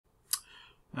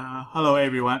Hello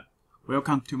everyone,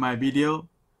 welcome to my video.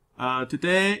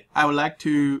 Today I would like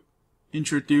to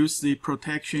introduce the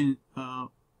protection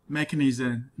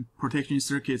mechanism, protection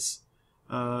circuits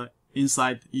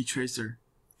inside etracer.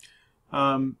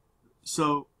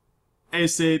 So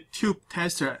as a tube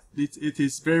tester, it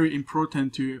is very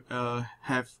important to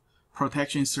have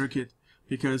protection circuit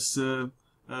because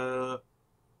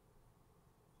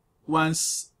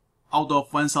once out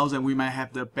of 1000 we might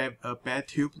have the bad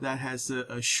tube that has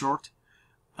a short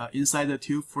inside the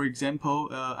tube. For example,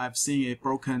 I've seen a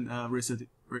broken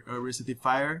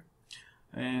rectifier,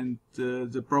 and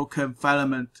the broken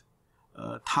filament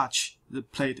touch the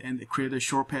plate and create a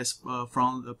short pass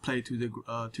from the plate to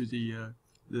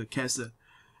the cassette.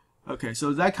 Okay,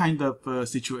 so that kind of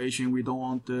situation, we don't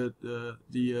want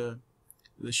the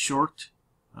short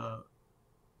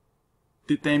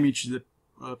to damage the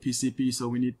PCB, so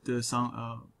we need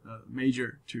some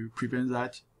measure to prevent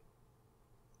that.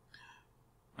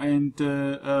 And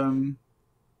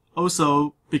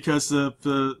also because of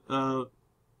the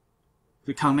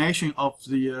connection of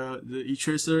the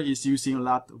etracer is using a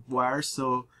lot of wires,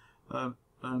 so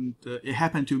it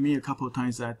happened to me a couple of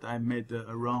times that I made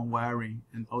a wrong wiring,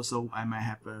 and also I might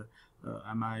have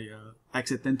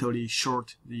accidentally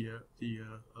short the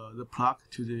plug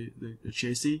to the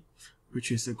chassis, which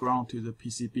is the ground to the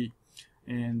PCB,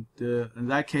 and in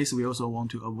that case we also want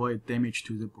to avoid damage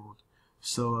to the board.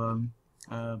 So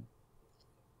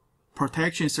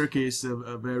protection circuit is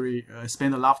very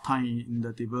spend a lot of time in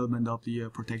the development of the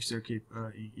protection circuit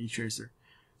in etracer.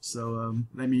 So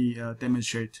let me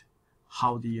demonstrate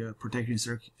how the protection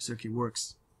circuit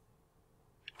works.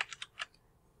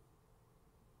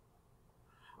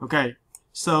 Okay,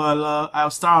 so I'll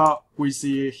start with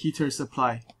the heater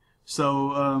supply.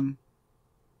 So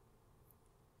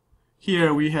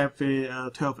here we have a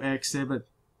 12X7.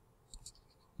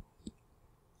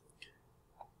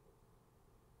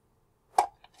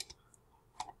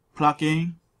 Plug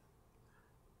in,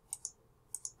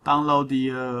 download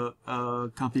the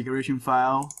configuration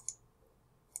file,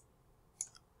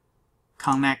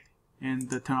 connect, and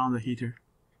turn on the heater.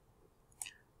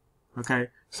 Okay,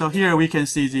 so here we can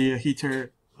see the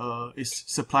heater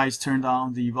supply is turned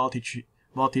on. The voltage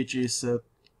is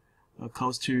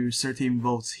close to 13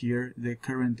 volts here. The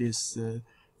current is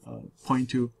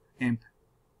 0.2 amp.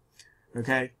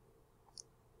 Okay,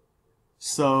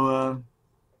 so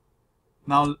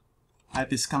now I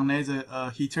disconnect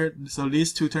the heater. So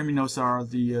these two terminals are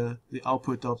the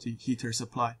output of the heater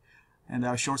supply, and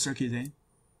I'll short circuit in.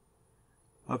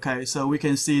 Okay, so we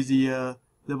can see the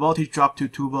voltage dropped to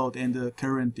 2 volt and the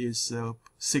current is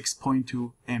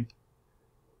 6.2 amp.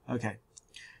 Okay,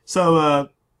 so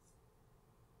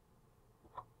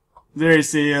there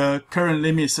is a current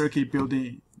limit circuit built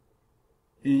in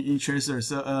etracer.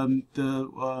 So the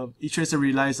etracer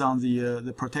relies on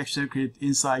the protection circuit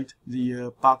inside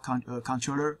the buck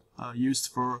controller used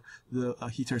for the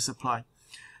heater supply.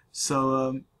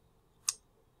 So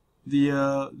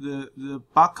the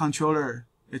buck controller,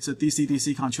 it's a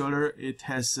DC-DC controller. It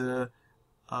has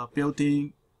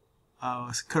built-in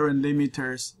current limit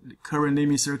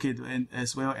circuit, and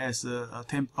as well as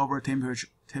over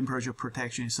temperature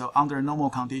protection. So under normal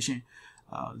condition,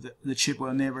 the chip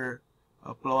will never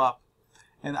blow up.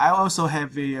 And I also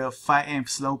have a 5 amp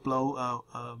slow blow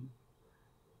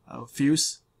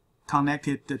fuse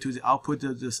connected to the output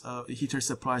of this heater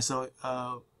supply. So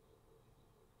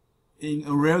in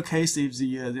a rare case, if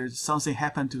there's something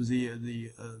happened to the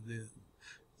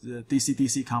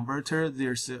DC-DC converter,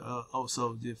 there's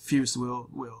also the fuse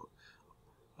will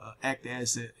act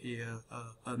as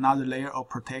another layer of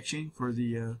protection for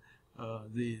the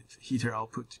heater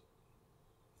output.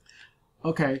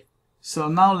 Okay, so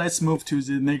now let's move to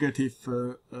the negative,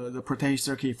 the protection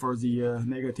circuit for the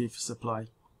negative supply.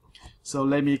 So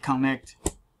let me connect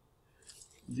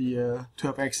the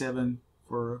 12X7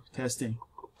 for testing.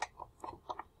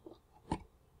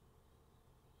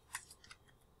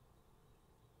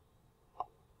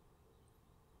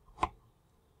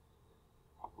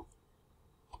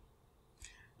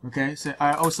 Okay, so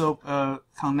I also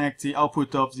connect the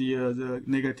output of the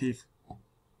negative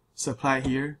supply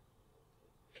here.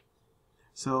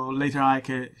 So later I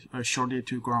can short it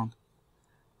to ground.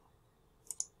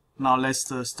 Now let's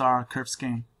start curve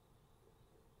scan.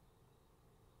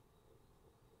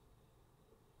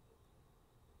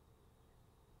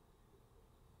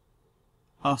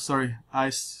 Oh, sorry,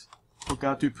 I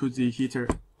forgot to put the heater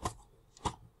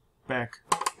back.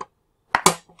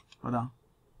 Hold on.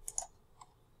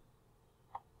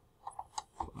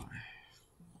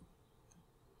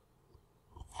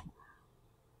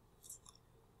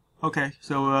 Okay,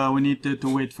 so we need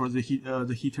to wait for the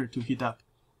heater to heat up.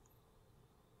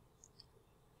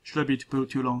 Should be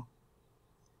too long.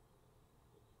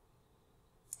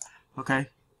 Okay.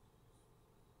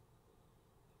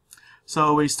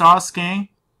 So we start scan.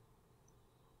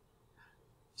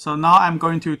 So now I'm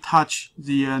going to touch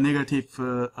the negative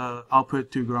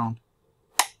output to ground.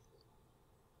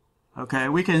 Okay,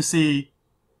 we can see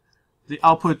the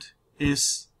output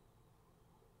is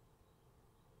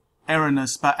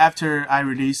erroneous, but after I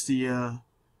release the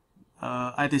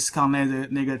I disconnect the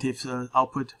negative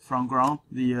output from ground,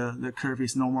 the curve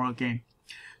is normal again.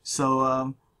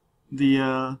 So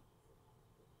the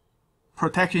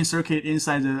protection circuit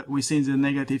inside within the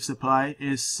negative supply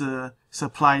is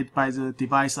supplied by the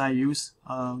device I use,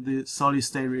 the solid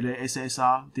state relay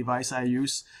SSR device I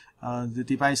use. The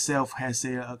device itself has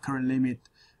a current limit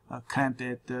clamped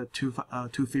at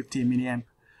 250 milliamp,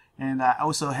 and I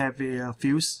also have a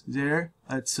fuse there.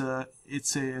 It's a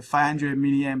 500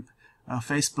 milliamp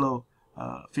phase flow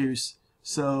fuse.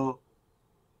 So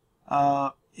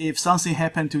if something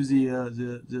happened to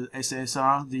the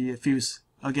SSR, the fuse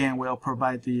again will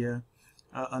provide the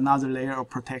another layer of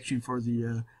protection for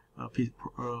the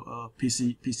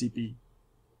PCB.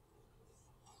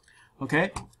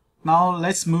 Okay, now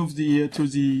let's move to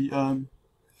the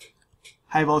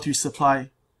high voltage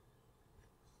supply.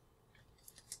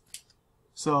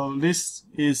 So this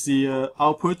is the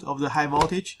output of the high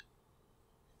voltage.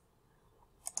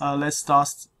 Let's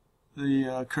start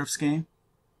the curve scan.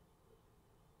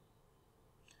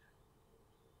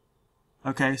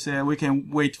 Okay, so we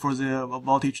can wait for the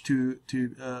voltage to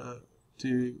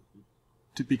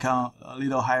become a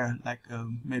little higher, like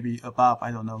maybe above,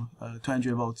 I don't know,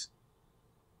 200 volts.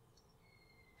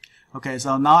 Okay,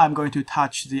 so now I'm going to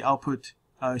touch the output,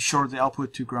 short the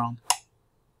output to ground.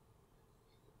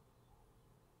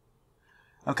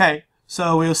 Okay,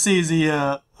 so we'll see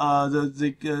the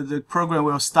program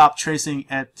will stop tracing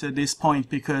at this point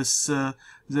because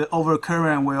the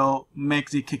overcurrent will make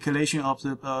the calculation of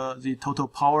the total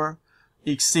power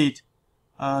exceed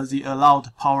the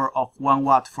allowed power of 1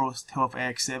 watt for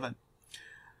 12AX7.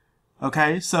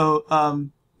 Okay, so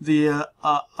the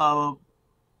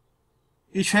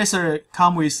etracer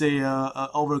comes with a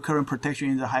overcurrent protection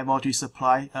in the high voltage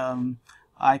supply.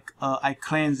 I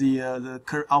claim the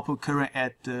output current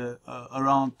at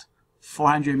around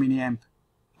 400 milliamp.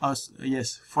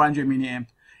 Yes, 400 milliamp.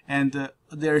 And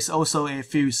there is also a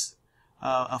fuse,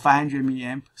 a 500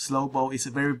 milliamp slow bulb. It's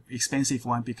a very expensive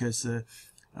one because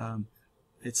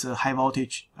it's a high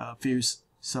voltage fuse.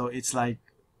 So it's like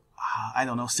I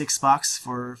don't know, $6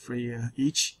 for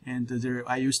each. And there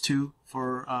I use 2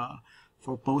 for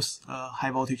both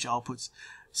high voltage outputs.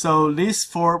 So these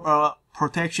 4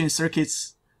 protection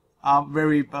circuits are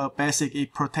very basic.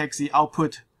 It protects the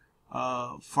output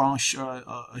from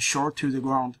short to the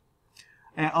ground.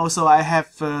 And also I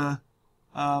have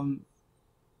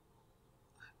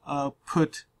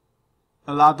put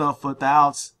a lot of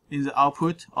diodes in the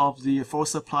output of the 4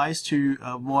 supplies to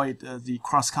avoid the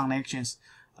cross connections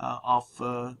of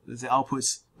the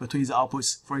outputs between the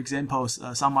outputs. For example,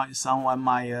 someone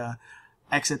might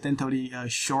accidentally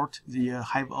short the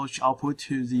high voltage output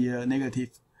to the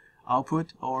negative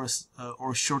output, or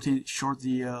short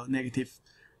the negative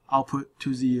output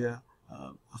to the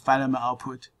filament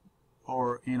output,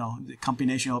 or the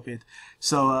combination of it.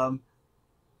 So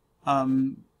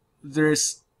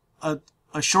there's a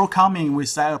shortcoming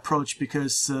with that approach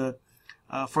because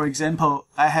for example,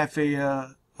 I have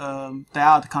a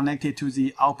diode connected to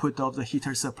the output of the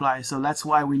heater supply, so that's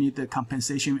why we need the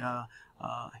compensation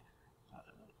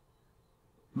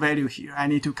value here. I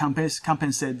need to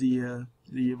compensate the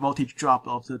voltage drop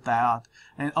of the diode,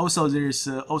 and also there's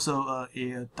also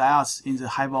a diodes in the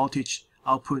high voltage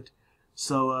output.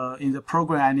 So in the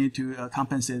program, I need to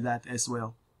compensate that as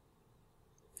well.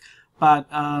 But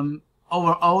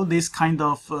overall, this kind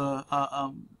of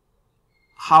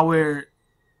hardware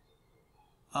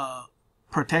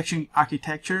protection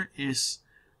architecture is,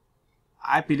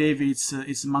 I believe,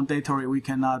 it's mandatory. We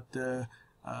cannot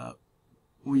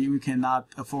we cannot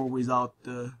afford without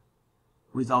them.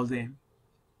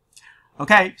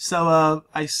 Okay, so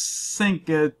I think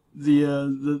the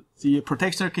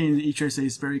protection circuit in the etracer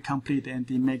is very complete, and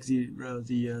it makes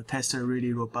the tester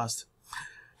really robust.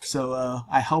 So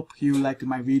I hope you liked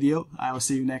my video. I will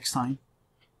see you next time.